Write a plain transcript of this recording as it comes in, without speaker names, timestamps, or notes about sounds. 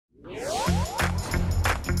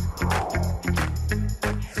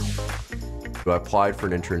I applied for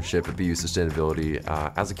an internship at BU Sustainability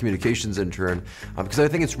as a communications intern because I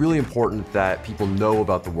think it's really important that people know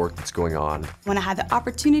about the work that's going on. When I had the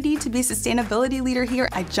opportunity to be a sustainability leader here,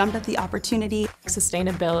 I jumped at the opportunity.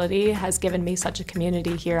 Sustainability has given me such a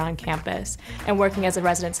community here on campus, and working as a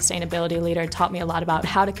resident sustainability leader taught me a lot about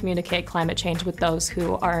how to communicate climate change with those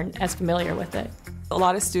who aren't as familiar with it. A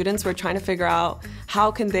lot of students were trying to figure out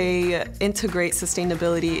how can they integrate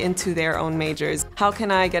sustainability into their own majors. How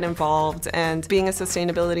can I get involved? And being a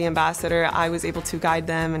sustainability ambassador, I was able to guide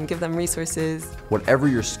them and give them resources. Whatever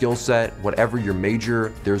your skill set, whatever your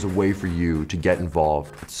major, there's a way for you to get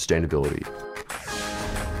involved with sustainability.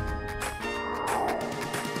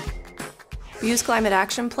 BU's Climate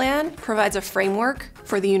Action Plan provides a framework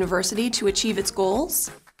for the university to achieve its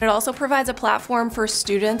goals. It also provides a platform for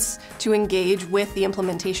students to engage with the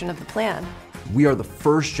implementation of the plan. We are the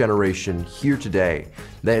first generation here today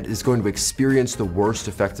that is going to experience the worst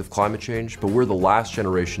effects of climate change, but we're the last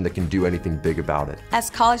generation that can do anything big about it. As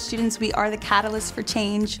college students, we are the catalyst for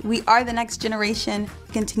change. We are the next generation.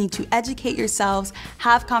 Continue to educate yourselves,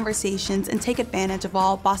 have conversations, and take advantage of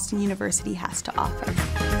all Boston University has to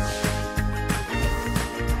offer.